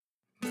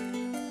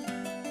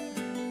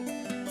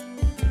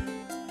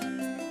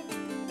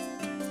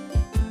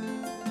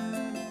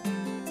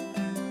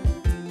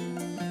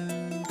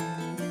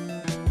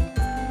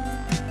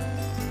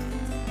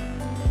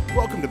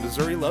welcome to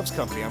Missouri Loves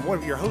Company. I'm one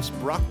of your hosts,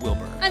 Brock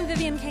Wilbur. I'm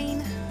Vivian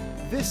Kane.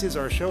 This is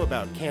our show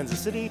about Kansas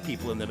City,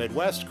 people in the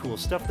Midwest, cool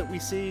stuff that we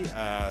see,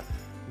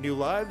 new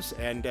lives,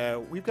 and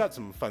we've got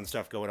some fun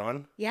stuff going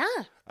on. Yeah.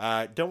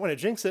 Don't want to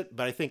jinx it,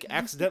 but I think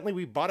accidentally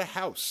we bought a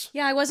house.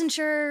 Yeah, I wasn't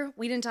sure.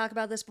 We didn't talk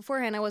about this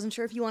beforehand. I wasn't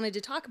sure if you wanted to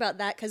talk about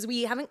that because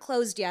we haven't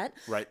closed yet.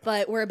 Right.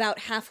 But we're about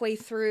halfway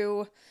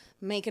through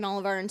making all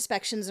of our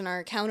inspections and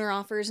our counter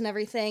offers and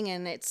everything,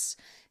 and it's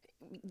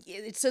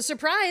a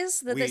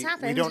surprise that this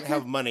happened. We don't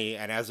have money,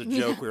 and as a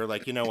joke, we were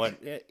like, you know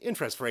what,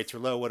 interest rates are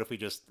low. What if we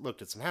just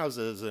looked at some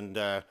houses and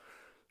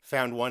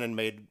found one and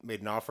made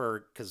an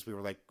offer? Because we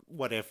were like,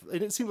 what if?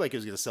 And it seemed like it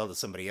was going to sell to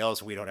somebody else,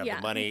 and we don't have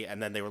the money.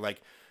 And then they were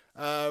like,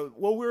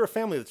 well, we're a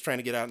family that's trying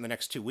to get out in the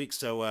next 2 weeks,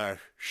 so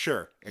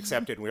sure,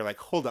 accepted. And we were like,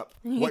 hold up,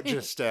 what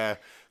just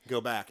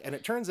go back? And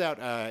it turns out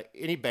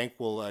any bank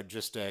will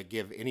just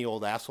give any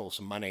old asshole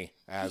some money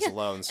as a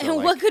loan. So,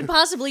 and what could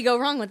possibly go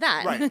wrong with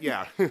that? Right,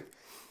 yeah.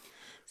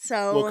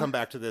 So we'll come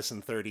back to this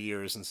in 30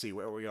 years and see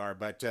where we are,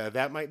 but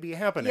that might be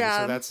happening.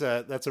 Yeah.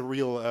 So that's a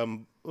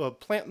real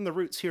planting the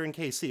roots here in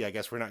KC. I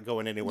guess we're not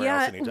going anywhere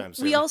else anytime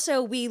soon. We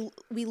also we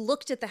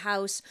looked at the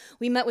house.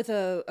 We met with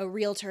a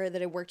realtor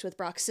that had worked with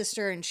Brock's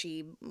sister, and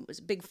she was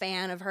a big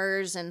fan of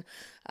hers, and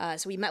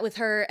so we met with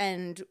her,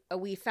 and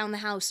we found the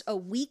house a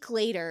week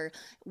later,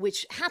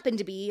 which happened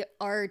to be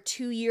our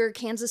 2-year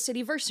Kansas City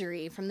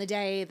anniversary from the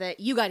day that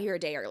you got here a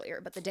day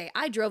earlier, but the day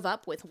I drove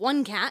up with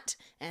one cat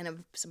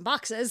and some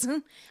boxes,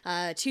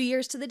 2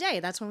 years to the day.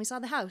 That's when we saw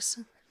the house.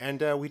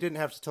 And we didn't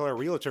have to tell our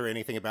realtor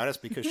anything about us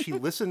because she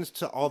listened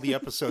to all the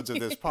episodes of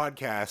this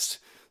podcast.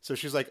 So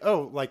she's like,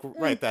 oh, like,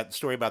 right, that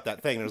story about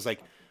that thing. And it was like,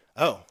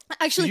 oh,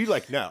 actually, so you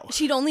like, no.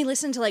 She'd only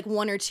listened to like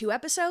 1 or 2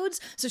 episodes.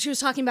 So she was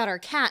talking about our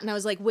cat. And I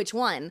was like, which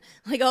one?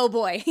 Like, oh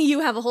boy, you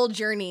have a whole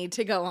journey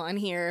to go on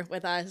here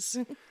with us.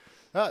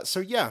 So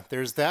yeah,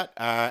 there's that.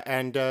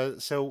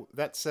 And so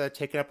that's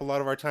taken up a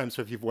lot of our time.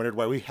 So if you've wondered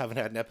why we haven't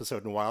had an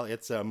episode in a while,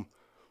 it's,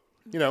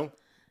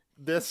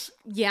 this.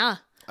 Yeah.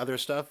 Other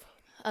stuff.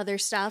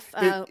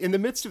 In the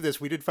midst of this,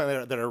 we did find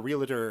out that our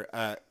realtor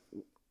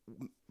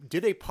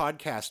did a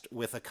podcast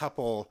with a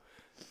couple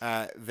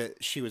that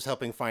she was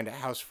helping find a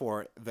house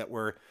for that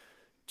were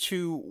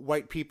 2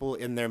 white people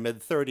in their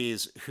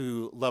mid-30s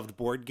who loved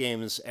board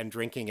games and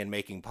drinking and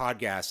making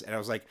podcasts. And I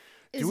was like,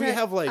 do we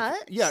have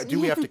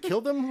to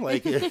kill them?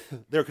 Like,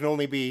 there can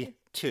only be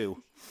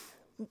 2.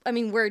 I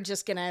mean, we're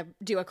just going to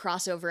do a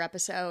crossover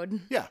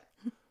episode. Yeah.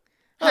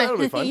 Oh, that'll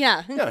be fun.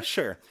 Yeah. Yeah,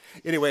 sure.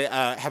 Anyway,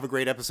 have a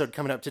great episode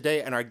coming up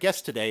today. And our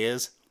guest today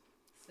is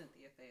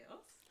Cynthia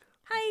Fails.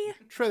 Hi.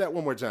 Try that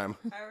one more time.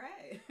 All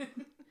right.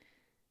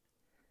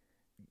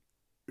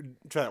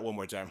 Try that one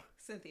more time.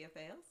 Cynthia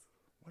Fails.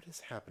 What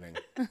is happening?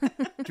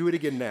 Do it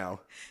again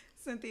now.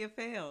 Cynthia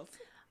Fails.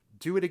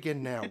 Do it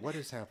again now. What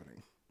is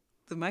happening?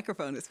 The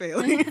microphone is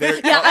failing.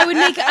 Yeah, I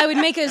would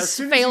make a As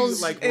soon fails. as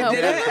you, like, went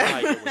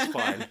back to the mic, it was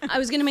fine. I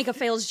was going to make a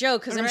fails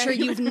joke because I'm sure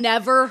you've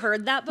never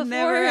heard that before.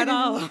 Never at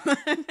all.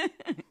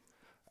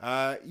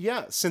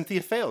 Yeah,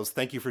 Cynthia Fails,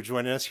 thank you for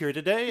joining us here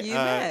today. You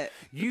bet.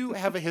 You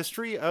have a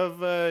history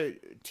of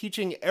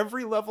teaching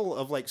every level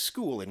of like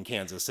school in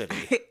Kansas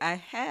City. I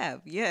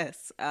have,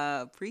 yes.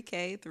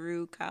 Pre-K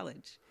through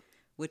college,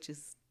 which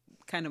is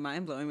kind of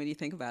mind-blowing when you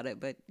think about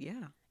it, but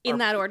yeah. In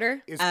that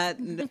order?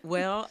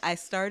 Well, I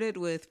started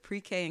with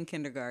pre-K and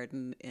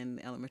kindergarten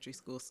in elementary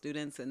school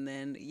students, and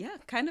then,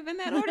 kind of in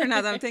that order now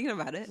that I'm thinking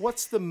about it.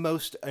 What's the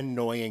most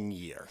annoying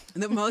year?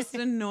 The most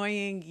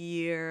annoying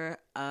year,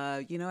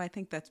 I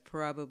think that's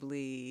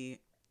probably,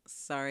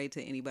 sorry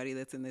to anybody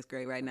that's in this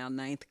grade right now,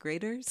 9th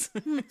graders.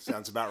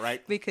 Sounds about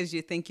right. Because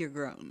you think you're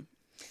grown,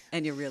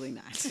 and you're really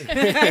not.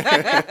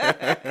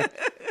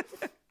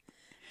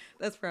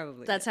 That's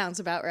probably That it.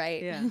 sounds about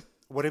right. Yeah.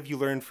 What have you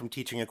learned from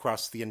teaching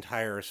across the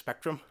entire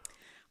spectrum?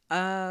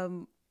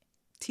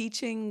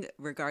 Teaching,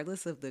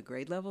 regardless of the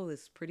grade level,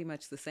 is pretty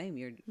much the same.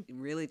 You're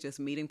really just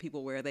meeting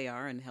people where they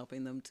are and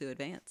helping them to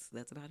advance.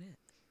 That's about it.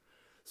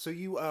 So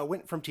you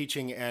went from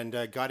teaching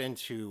and got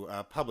into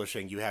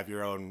publishing. You have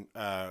your own,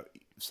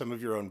 some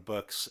of your own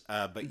books,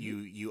 but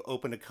you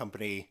opened a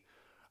company.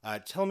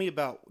 Tell me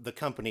about the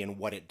company and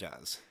what it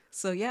does.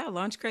 So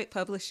Launch Crate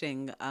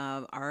Publishing.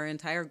 Our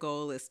entire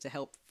goal is to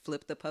help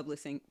flip the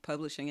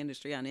publishing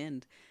industry on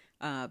end.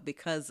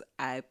 Because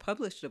I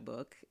published a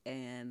book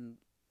and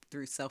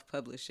through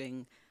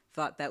self-publishing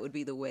thought that would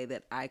be the way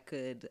that I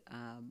could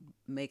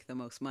make the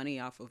most money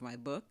off of my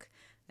book.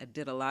 I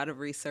did a lot of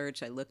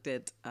research. I looked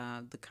at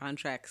the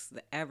contracts,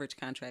 the average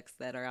contracts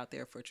that are out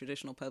there for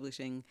traditional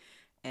publishing,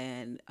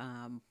 and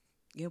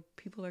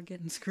people are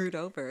getting screwed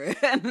over,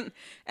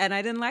 and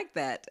I didn't like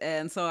that.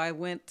 And so I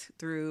went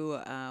through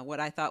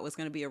what I thought was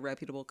going to be a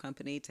reputable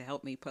company to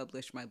help me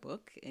publish my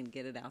book and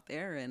get it out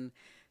there. And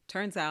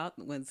turns out,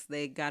 once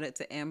they got it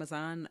to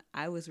Amazon,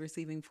 I was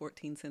receiving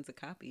 14 cents a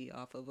copy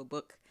off of a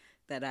book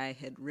that I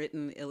had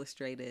written,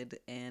 illustrated,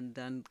 and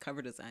done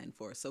cover design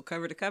for. So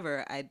cover to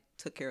cover, I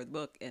took care of the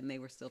book, and they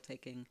were still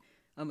taking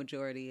a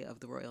majority of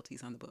the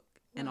royalties on the book.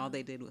 And all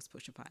they did was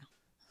push a file.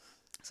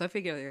 So I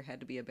figured there had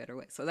to be a better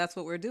way. So that's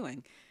what we're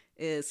doing,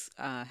 is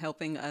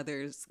helping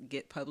others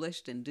get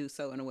published and do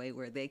so in a way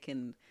where they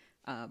can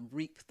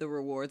reap the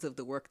rewards of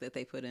the work that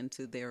they put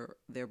into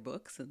their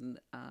books. And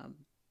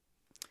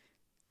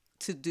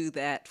to do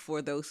that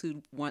for those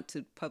who want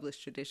to publish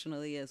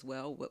traditionally as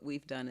well, what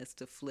we've done is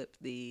to flip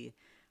the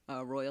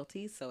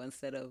royalties. So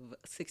instead of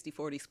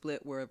 60-40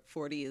 split where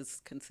 40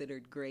 is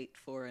considered great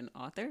for an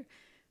author,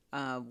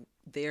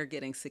 they're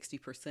getting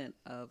 60%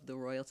 of the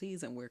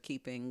royalties, and we're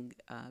keeping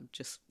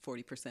just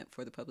 40%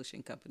 for the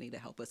publishing company to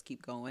help us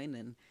keep going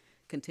and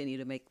continue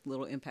to make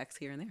little impacts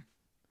here and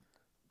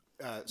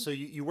there. So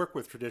you work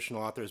with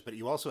traditional authors, but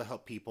you also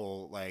help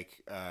people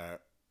like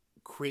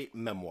create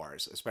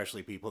memoirs,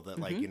 especially people that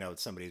like,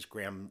 it's somebody's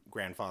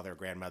grandfather or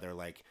grandmother,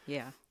 like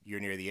you're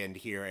near the end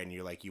here and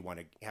you're like, you want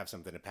to have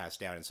something to pass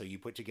down. And so you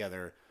put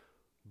together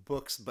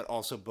books, but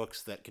also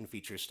books that can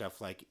feature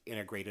stuff like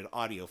integrated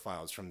audio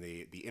files from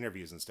the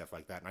interviews and stuff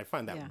like that. And I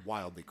find that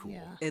wildly cool.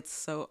 Yeah. It's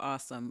so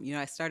awesome.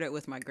 I started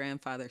with my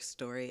grandfather's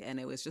story, and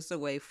it was just a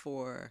way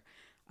for,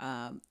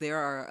 there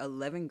are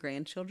 11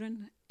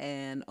 grandchildren,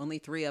 and only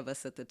 3 of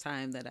us at the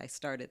time that I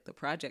started the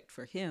project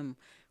for him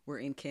were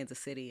in Kansas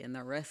City, and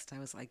the rest, I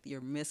was like,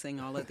 you're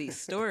missing all of these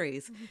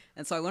stories.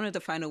 And so I wanted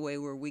to find a way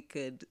where we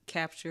could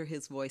capture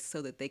his voice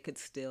so that they could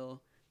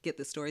still get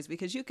the stories,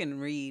 because you can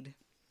read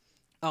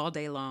all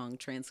day long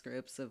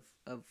transcripts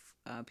of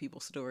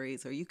people's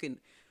stories, or you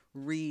can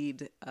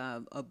read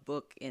a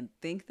book and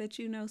think that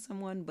you know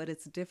someone, but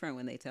it's different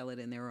when they tell it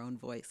in their own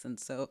voice. And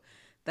so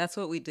that's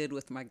what we did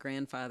with my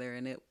grandfather,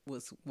 and it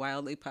was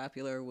wildly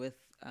popular with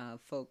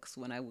folks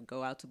when I would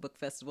go out to book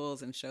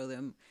festivals and show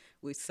them.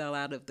 We sell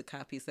out of the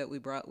copies that we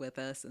brought with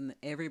us, and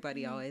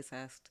everybody always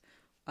asked,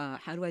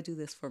 how do I do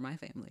this for my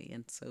family?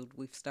 And so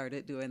we've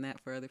started doing that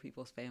for other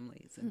people's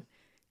families, and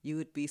you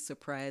would be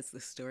surprised the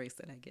stories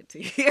that I get to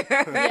hear.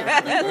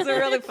 It's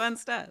really fun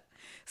stuff.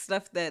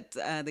 Stuff that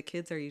the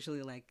kids are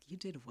usually like, you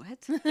did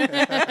what?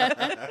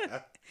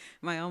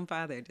 My own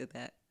father did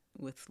that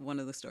with one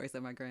of the stories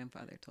that my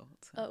grandfather told.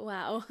 So, Oh,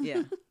 wow. yeah,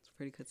 it's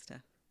pretty good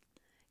stuff.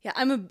 Yeah,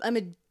 I'm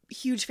a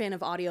huge fan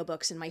of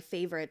audiobooks, and my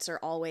favorites are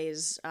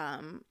always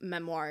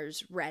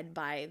memoirs read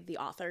by the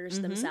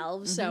authors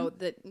themselves. So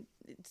that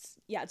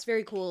it's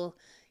very cool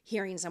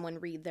hearing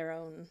someone read their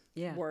own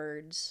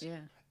words. Yeah.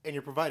 And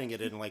you're providing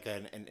it in like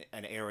an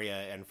area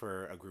and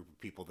for a group of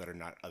people that are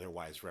not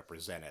otherwise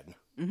represented.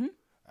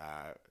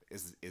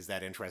 Is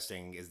that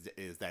interesting?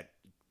 Is that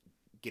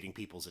getting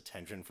people's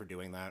attention for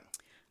doing that?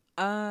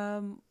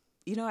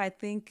 I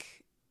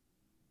think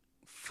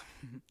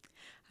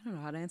I don't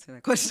know how to answer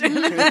that question.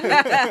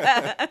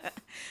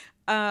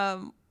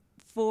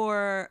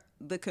 For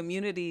the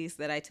communities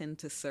that I tend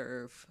to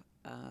serve,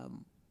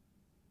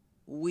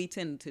 we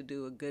tend to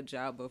do a good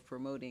job of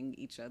promoting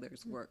each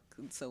other's work.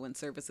 And so when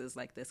services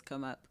like this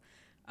come up,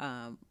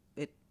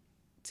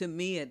 to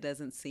me, it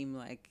doesn't seem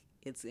like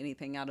it's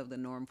anything out of the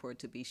norm for it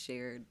to be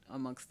shared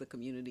amongst the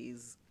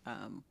communities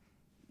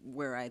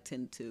where I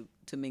tend to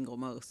mingle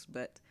most.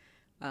 But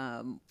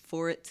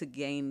for it to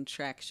gain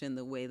traction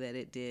the way that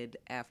it did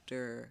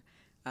after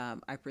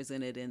I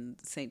presented in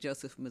St.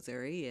 Joseph,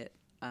 Missouri at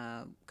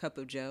Cup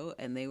of Joe,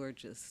 and they were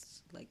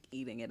just like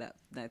eating it up.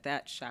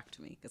 That shocked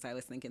me, because I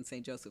was thinking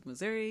St. Joseph,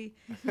 Missouri,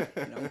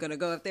 I'm going to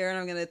go up there and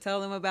I'm going to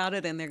tell them about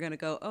it, and they're going to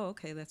go, oh,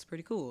 okay, that's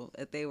pretty cool.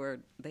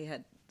 They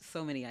had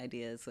so many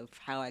ideas of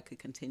how I could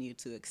continue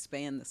to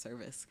expand the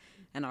service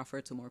and offer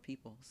it to more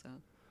people. So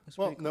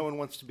well, cool. No one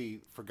wants to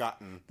be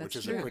forgotten, That's which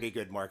is true. a pretty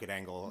good market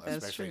angle, That's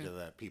especially true. to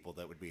the people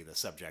that would be the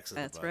subjects of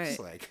That's the books.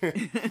 right.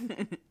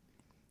 Like,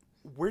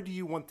 where do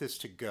you want this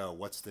to go?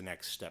 What's the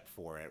next step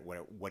for it?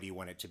 What do you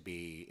want it to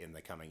be in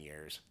the coming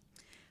years?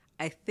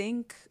 I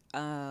think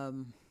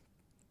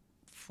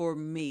for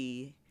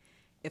me,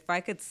 if I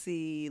could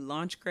see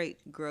LaunchCrate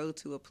grow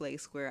to a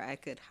place where I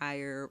could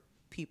hire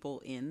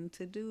people in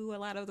to do a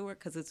lot of the work,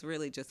 because it's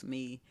really just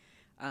me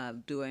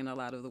doing a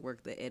lot of the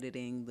work, the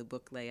editing, the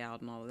book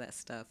layout, and all of that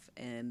stuff.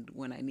 And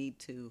when I need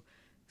to,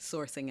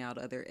 sourcing out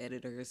other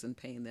editors and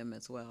paying them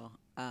as well.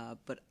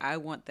 But I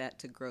want that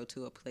to grow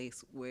to a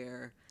place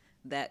where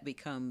that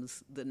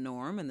becomes the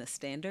norm and the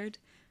standard,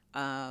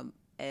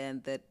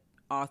 and that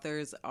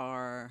authors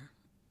are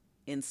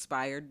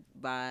inspired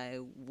by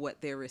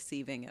what they're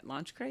receiving at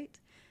LaunchCrate,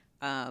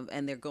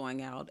 and they're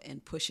going out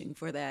and pushing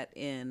for that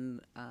in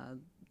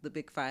the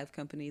big 5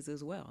 companies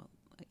as well.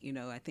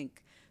 I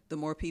think the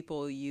more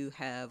people you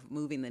have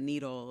moving the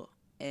needle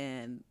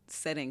and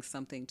setting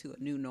something to a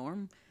new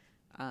norm,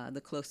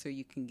 the closer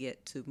you can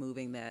get to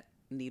moving that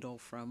needle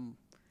from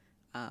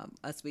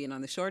us being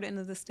on the short end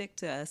of the stick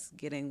to us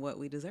getting what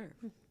we deserve.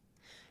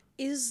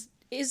 Is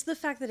the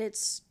fact that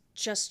it's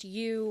just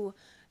you,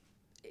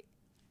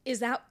 is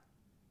that,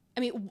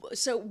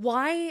 so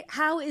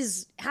how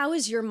is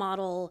your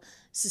model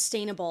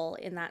sustainable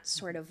in that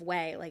sort of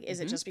way? Like, is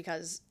it just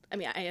because,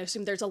 I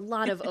assume there's a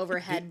lot of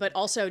overhead, but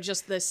also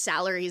just the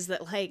salaries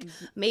that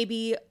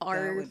maybe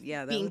are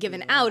being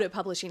given out at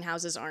publishing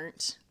houses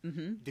aren't.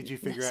 Did you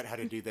figure out how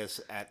to do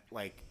this at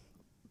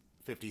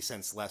 50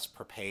 cents less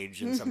per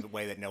page in some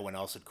way that no one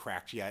else had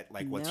cracked yet?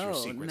 Like, what's your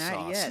secret not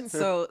sauce? Yet.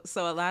 So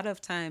a lot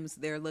of times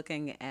they're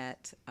looking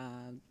at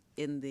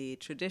in the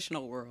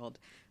traditional world,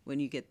 when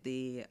you get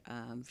the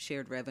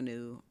shared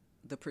revenue,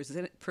 the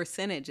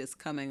percentage is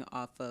coming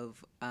off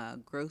of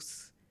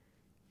gross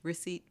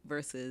receipt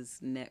versus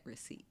net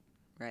receipt,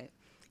 right?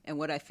 And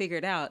what I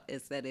figured out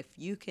is that if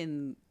you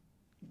can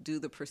do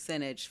the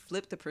percentage,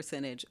 flip the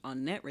percentage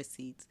on net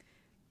receipts,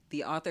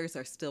 the authors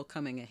are still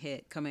coming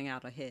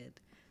out ahead,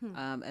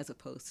 as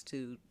opposed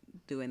to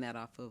doing that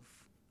off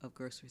of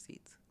gross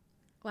receipts.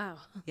 Wow.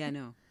 Yeah, I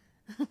know.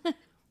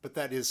 But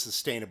that is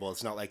sustainable.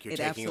 It's not like you're It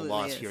taking a absolutely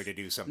loss is. here to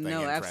do something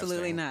No, interesting.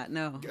 absolutely not.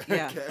 No.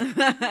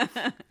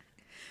 Yeah.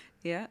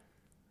 Yeah.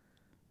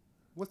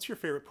 What's your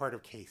favorite part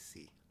of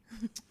KC?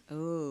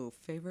 Oh,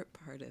 favorite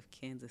part of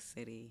Kansas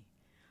City.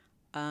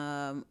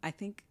 I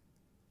think,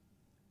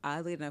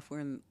 oddly enough, we're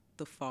in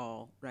the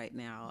fall right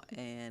now,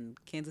 and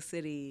Kansas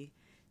City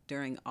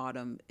during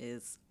autumn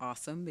is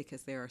awesome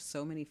because there are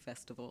so many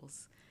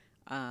festivals.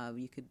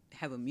 You could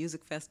have a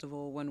music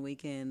festival one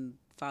weekend,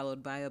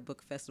 followed by a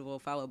book festival,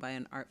 followed by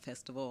an art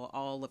festival,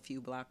 all a few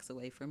blocks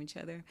away from each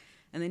other.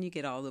 And then you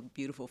get all the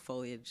beautiful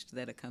foliage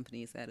that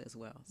accompanies that as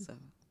well. So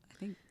I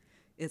think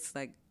it's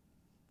like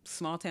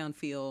small town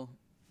feel,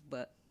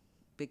 but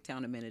big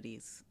town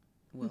amenities.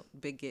 Well,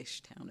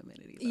 big-ish town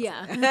amenities.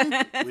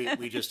 Yeah.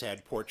 We just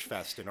had Porch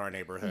Fest in our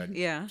neighborhood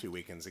 2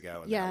 weekends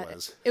ago, and Yeah. that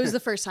was... It was the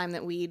first time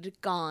that we'd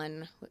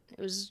gone. It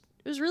was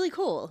really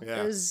cool.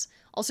 Yeah. It was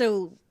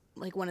also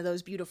like one of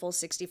those beautiful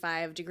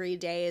 65-degree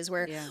days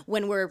where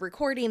when we're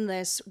recording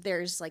this,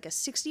 there's like a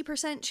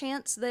 60%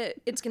 chance that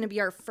it's going to be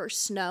our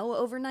first snow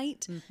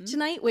overnight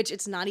tonight, which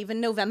it's not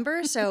even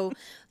November. So,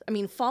 I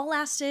mean, fall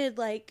lasted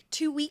like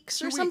 2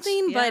 weeks or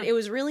something, but it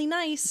was really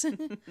nice.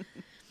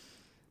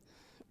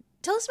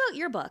 Tell us about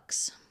your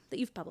books that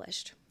you've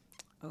published.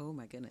 Oh,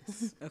 my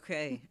goodness.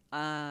 Okay.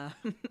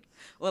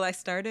 Well, I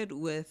started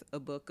with a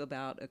book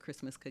about a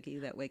Christmas cookie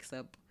that wakes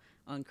up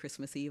on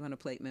Christmas Eve on a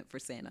plate meant for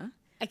Santa.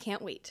 I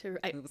can't wait to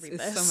read It's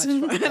this. so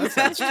much fun. That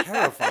sounds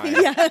terrifying.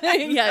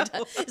 Yeah.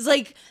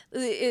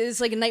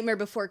 It's like a Nightmare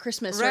Before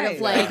Christmas, sort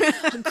of like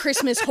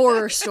Christmas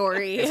horror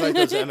story. It's like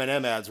those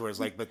M&M ads where it's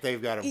like, but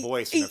they've got a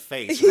voice and a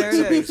face, like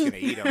somebody's going to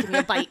eat them.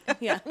 A bite.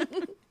 Yeah.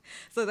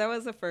 So that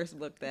was the first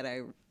book that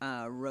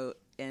I wrote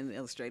and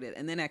illustrated,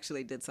 and then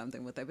actually did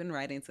something with. I've been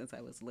writing since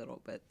I was little,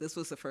 but this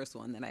was the first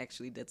one that I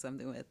actually did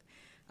something with.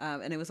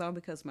 And it was all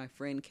because my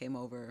friend came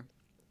over.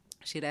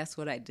 She'd asked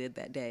what I did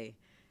that day,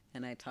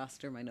 and I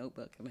tossed her my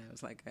notebook, and I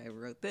was like, I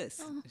wrote this.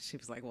 And she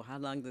was like, well, how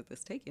long did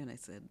this take you? And I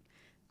said,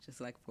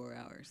 just like 4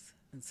 hours.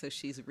 And so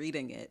she's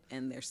reading it,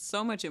 and there's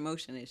so much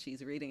emotion as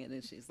she's reading it,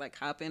 and she's like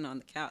hopping on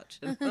the couch.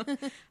 And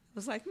I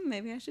was like,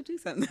 maybe I should do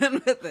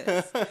something with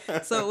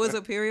this. So it was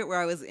a period where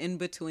I was in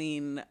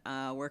between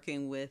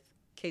working with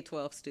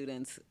K-12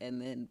 students,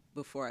 and then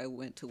before I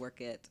went to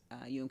work at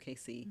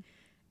UMKC.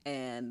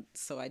 And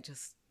so I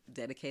just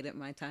dedicated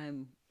my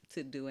time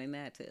to doing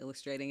that, to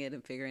illustrating it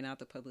and figuring out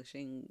the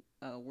publishing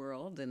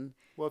world. And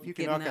well, if you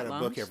can knock out a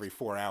book every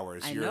 4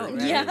 hours, I your know,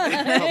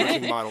 right?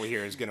 publishing model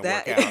here is going to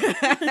work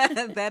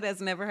out. That has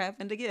never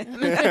happened again.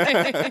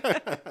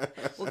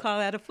 We'll call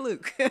that a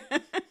fluke.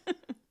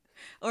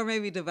 Or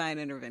maybe divine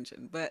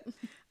intervention. But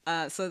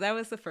so that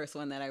was the first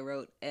one that I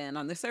wrote. And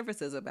on the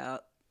surface is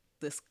about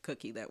this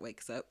cookie that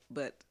wakes up.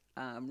 But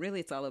really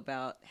it's all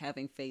about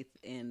having faith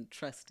and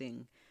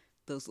trusting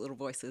those little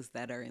voices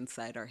that are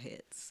inside our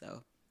heads.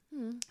 So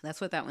that's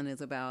what that one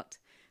is about.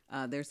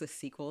 There's a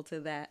sequel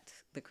to that,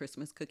 The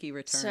Christmas Cookie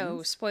Returns.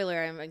 So, spoiler,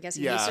 I'm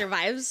guessing he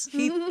survives.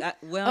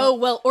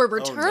 Or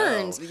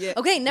returns. Oh, no. Yeah.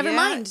 Okay, never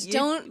mind. You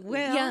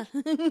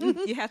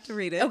have to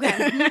read it.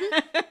 Okay.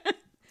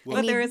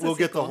 We'll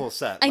get the whole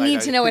set. I need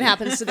to know what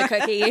happens to the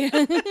cookie.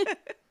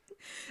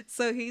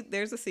 So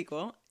there's a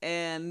sequel,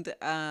 and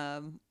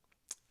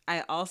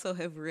I also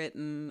have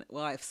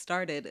I've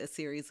started a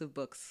series of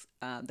books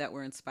that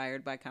were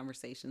inspired by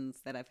conversations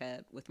that I've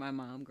had with my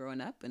mom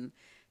growing up, and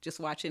just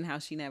watching how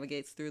she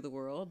navigates through the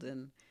world,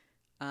 and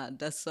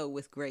does so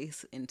with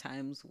grace in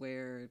times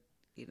where,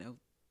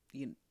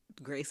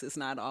 grace is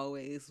not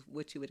always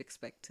what you would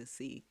expect to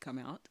see come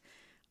out.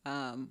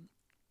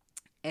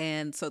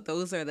 And so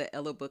those are the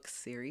Ella Books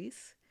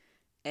series.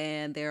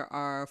 And there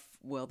are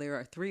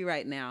 3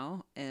 right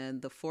now,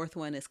 and the 4th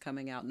one is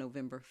coming out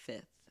November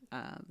 5th.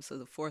 So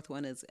the 4th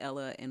one is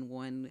Ella in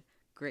One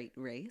Great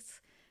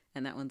Race,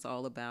 and that one's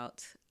all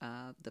about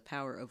the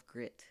power of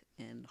grit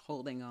and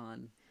holding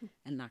on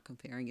and not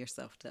comparing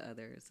yourself to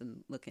others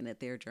and looking at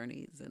their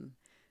journeys and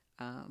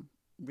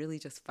really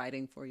just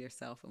fighting for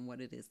yourself and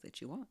what it is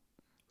that you want.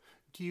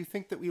 Do you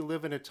think that we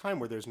live in a time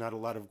where there's not a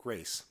lot of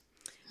grace?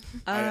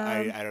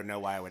 I don't know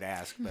why I would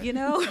ask, but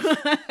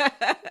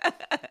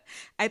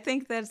I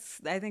think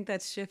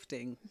that's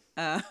shifting.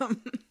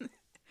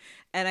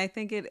 And I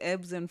think it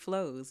ebbs and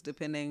flows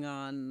depending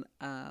on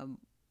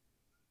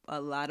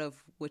a lot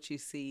of what you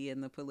see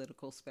in the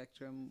political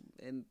spectrum.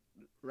 And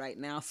right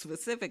now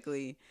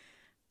specifically,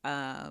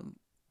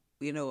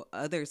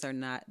 others are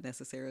not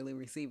necessarily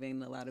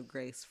receiving a lot of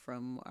grace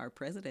from our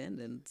president,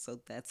 and so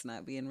that's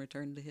not being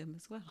returned to him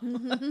as well.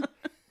 Mm-hmm.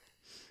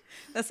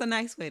 That's a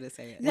nice way to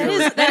say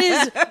it. That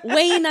is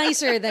way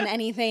nicer than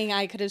anything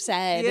I could have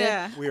said.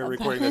 Yeah. We are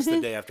recording this the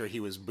day after he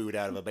was booed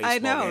out of a baseball I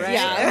know, game.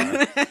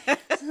 right?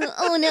 so, Yeah.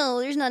 Oh no,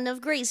 there's not enough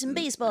grace in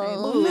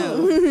baseball.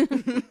 No.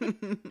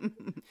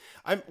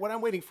 what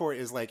I'm waiting for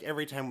is like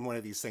every time one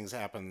of these things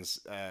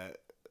happens,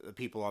 the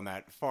people on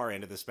that far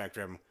end of the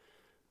spectrum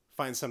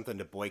find something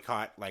to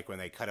boycott, like when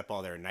they cut up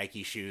all their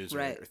Nike shoes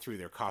Right. or threw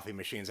their coffee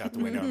machines out the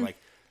window. I'm like,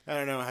 I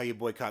don't know how you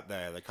boycott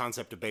the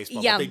concept of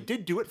baseball. Yeah. But they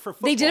did do it for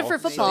football. They did it for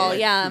football, like,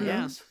 yeah.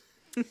 Yeah.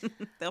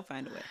 They'll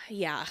find a way.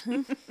 Yeah.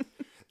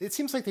 It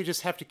seems like they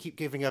just have to keep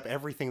giving up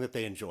everything that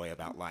they enjoy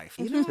about life.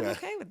 I'm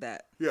okay with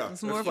that. Yeah,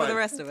 It's that's more for fine. the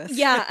rest of us.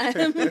 Yeah.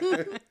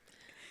 And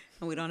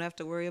we don't have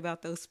to worry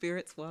about those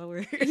spirits while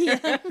we're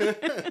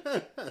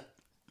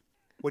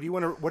What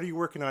are you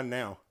working on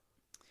now?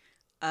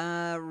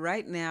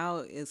 right now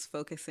is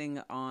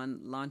focusing on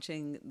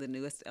launching the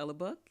newest Ella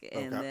book.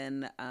 And Okay.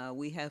 then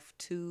we have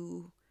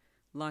 2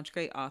 Launch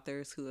Crate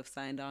authors who have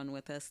signed on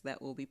with us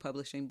that will be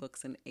publishing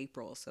books in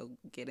April. So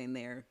getting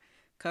their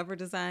cover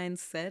design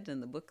set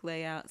and the book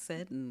layout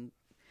set and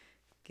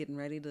getting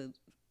ready to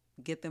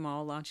get them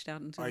all launched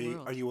out into the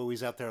world. Are you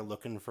always out there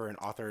looking for an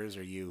authors?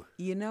 Or you?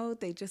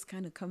 They just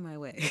kind of come my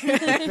way.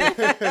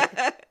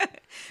 It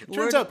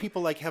turns out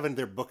people like having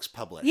their books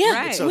published. Yeah,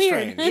 Right. It's so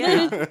weird.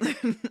 strange.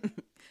 Yeah.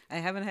 I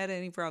haven't had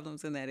any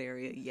problems in that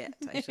area yet.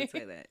 I should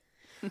say that.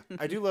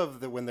 I do love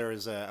that when there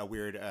is a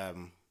weird,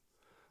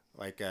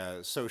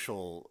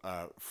 social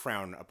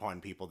frown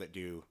upon people that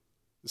do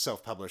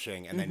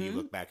self-publishing, and then you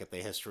look back at the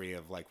history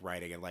of like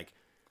writing, and like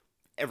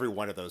every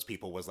one of those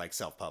people was like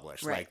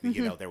self-published. Right.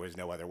 Like there was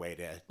no other way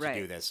to Right.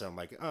 do this. So I'm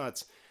like, oh,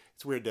 it's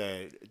weird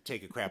to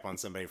take a crap on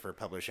somebody for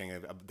publishing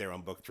their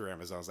own book through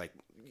Amazon. I was like,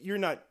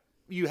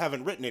 you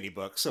haven't written any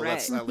books, so Right.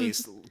 let's at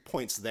least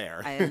points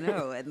there. I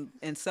know.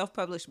 And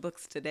self-published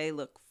books today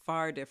look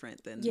far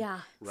different than Yeah.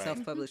 Right.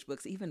 self-published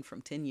books even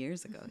from 10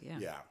 years ago. Yeah.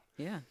 Yeah.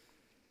 Yeah.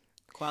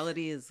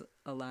 Quality is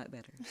a lot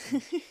better.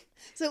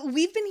 So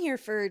we've been here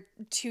for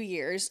 2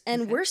 years,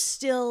 and we're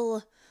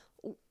still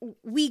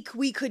we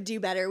could do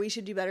better. We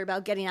should do better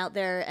about getting out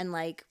there and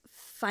like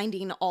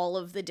finding all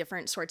of the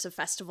different sorts of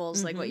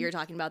festivals, like what you're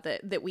talking about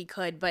that we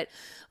could. But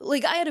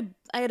like I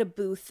had a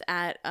booth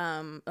at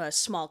a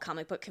small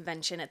comic book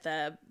convention at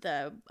the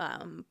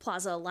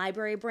Plaza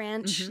Library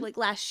branch like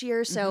last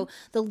year. So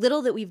the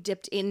little that we've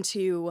dipped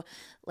into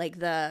like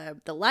the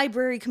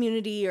library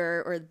community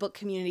or the book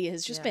community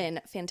has just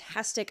been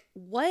fantastic.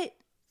 What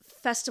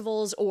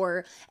festivals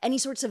or any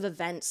sorts of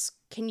events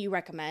can you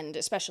recommend,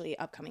 especially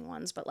upcoming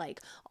ones, but like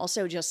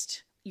also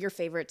just your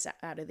favorites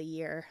out of the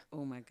year?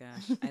 Oh my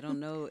gosh. I don't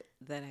know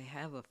that I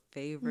have a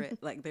favorite.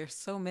 Like there's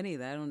so many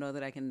that I don't know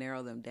that I can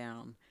narrow them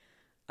down.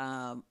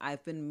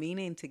 I've been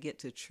meaning to get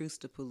to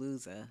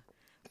Truce-to-Palooza,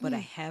 but I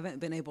haven't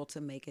been able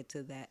to make it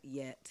to that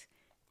yet.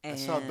 And I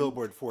saw a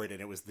billboard for it,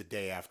 and it was the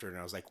day after, and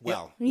I was like,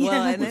 well, Well,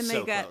 and We're then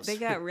so they close.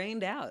 got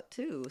rained out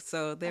too.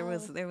 So there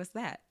was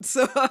that.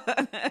 So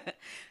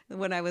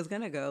when I was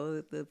gonna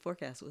go, the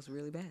forecast was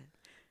really bad.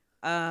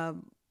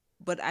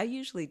 But I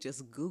usually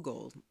just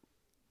Google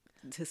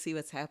to see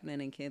what's happening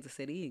in Kansas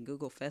City and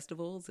Google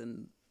festivals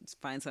and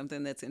find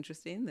something that's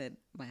interesting that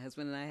my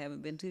husband and I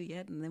haven't been to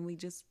yet, and then we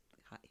just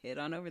head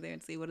on over there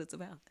and see what it's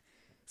about.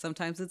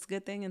 Sometimes it's a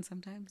good thing, and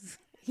sometimes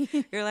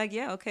you're like,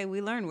 yeah, okay,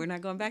 we learned. We're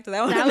not going back to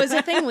that one. That was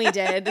a thing we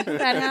did.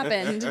 That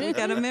happened. We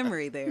got a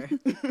memory there.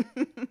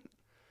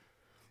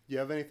 you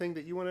have anything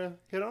that you want to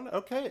hit on?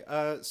 Okay.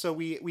 So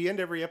we end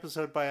every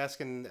episode by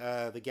asking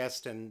the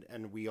guest,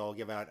 and we all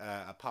give out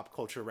a pop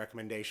culture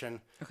recommendation.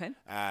 Okay.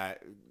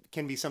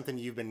 Can be something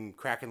you've been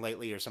cracking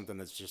lately or something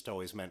that's just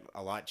always meant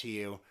a lot to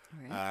you. All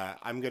right.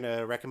 I'm going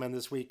to recommend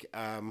this week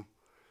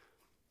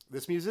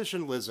this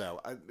musician Lizzo.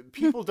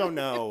 People don't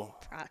know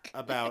Rock.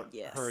 about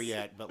Yes. her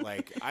yet, but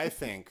like I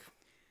think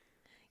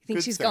You think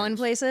good she's going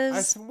things.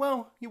 places?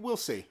 We'll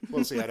see.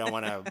 We'll see. I don't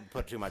want to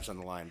put too much on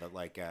the line, but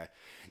like,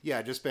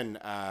 just been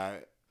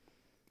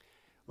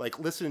like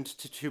listened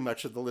to too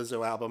much of the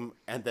Lizzo album,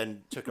 and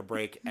then took a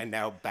break, and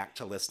now back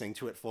to listening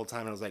to it full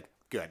time. And I was like,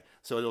 good.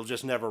 So it'll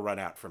just never run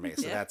out for me.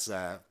 So Yeah. that's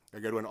a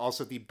good one.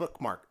 Also, the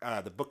Booksmart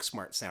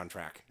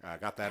soundtrack.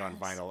 Got that on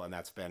vinyl, and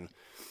that's been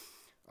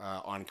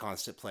on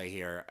constant play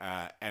here.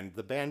 And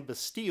the band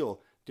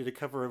Bastille did a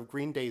cover of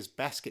Green Day's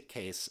Basket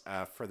Case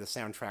for the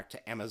soundtrack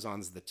to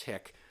Amazon's The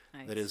Tick.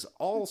 Nice. That is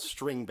all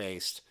string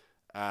based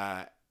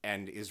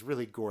and is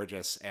really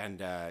gorgeous. And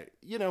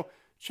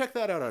check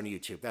that out on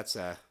YouTube. That's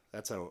a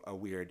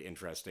weird,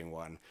 interesting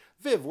one.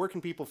 Viv, where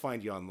can people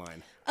find you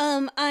online?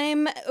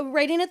 I'm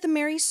writing at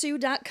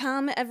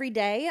themarysue.com every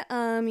day.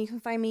 You can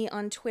find me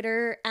on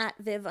Twitter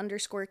at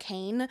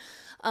Viv_Kane.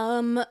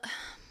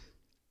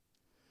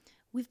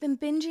 We've been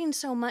binging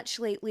so much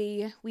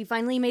lately. We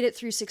finally made it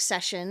through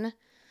Succession.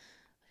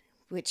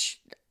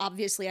 which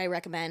obviously I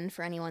recommend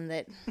for anyone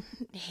that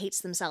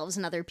hates themselves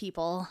and other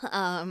people,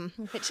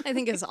 which I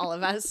think is all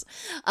of us.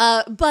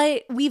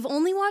 But we've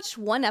only watched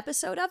one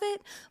episode of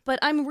it, but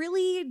I'm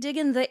really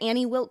digging the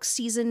Annie Wilkes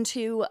season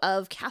 2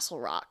 of Castle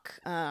Rock.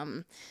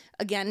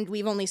 Again,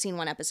 we've only seen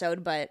one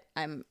episode, but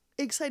I'm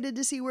excited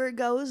to see where it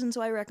goes, and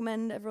so I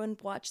recommend everyone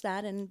watch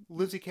that. And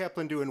Lizzie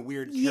Kaplan doing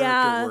weird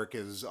character work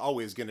is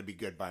always going to be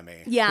good by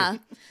me. Yeah.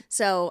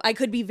 So I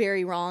could be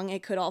very wrong.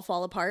 It could all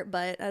fall apart,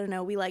 but I don't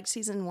know. We liked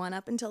season 1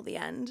 up until the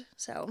end.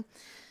 So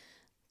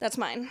that's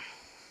mine.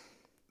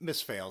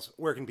 Miss Fails,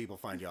 where can people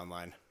find you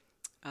online?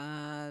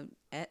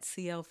 At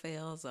CL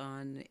Fails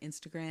on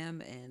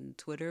Instagram and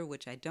Twitter,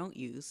 which I don't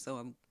use.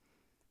 So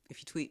if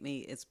you tweet me,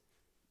 it's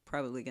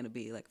probably going to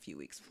be like a few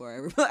weeks before I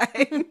reply.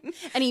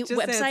 Any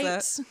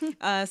websites?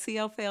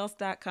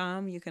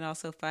 CLFails.com. You can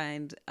also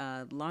find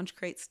Launch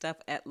Crate stuff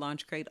at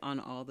Launch Crate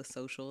on all the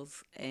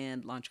socials,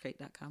 and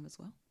launchcrate.com as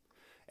well.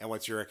 And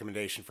what's your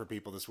recommendation for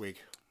people this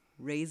week?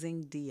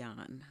 Raising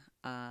Dion.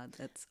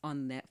 That's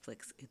on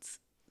Netflix. It's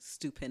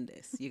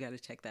stupendous. You got to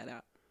check that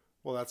out.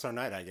 Well, that's our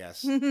night, I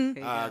guess.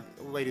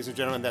 Ladies and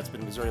gentlemen, that's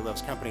been Missouri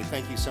Loves Company.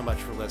 Thank you so much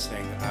for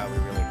listening. We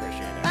really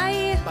appreciate it.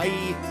 Bye.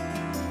 Bye.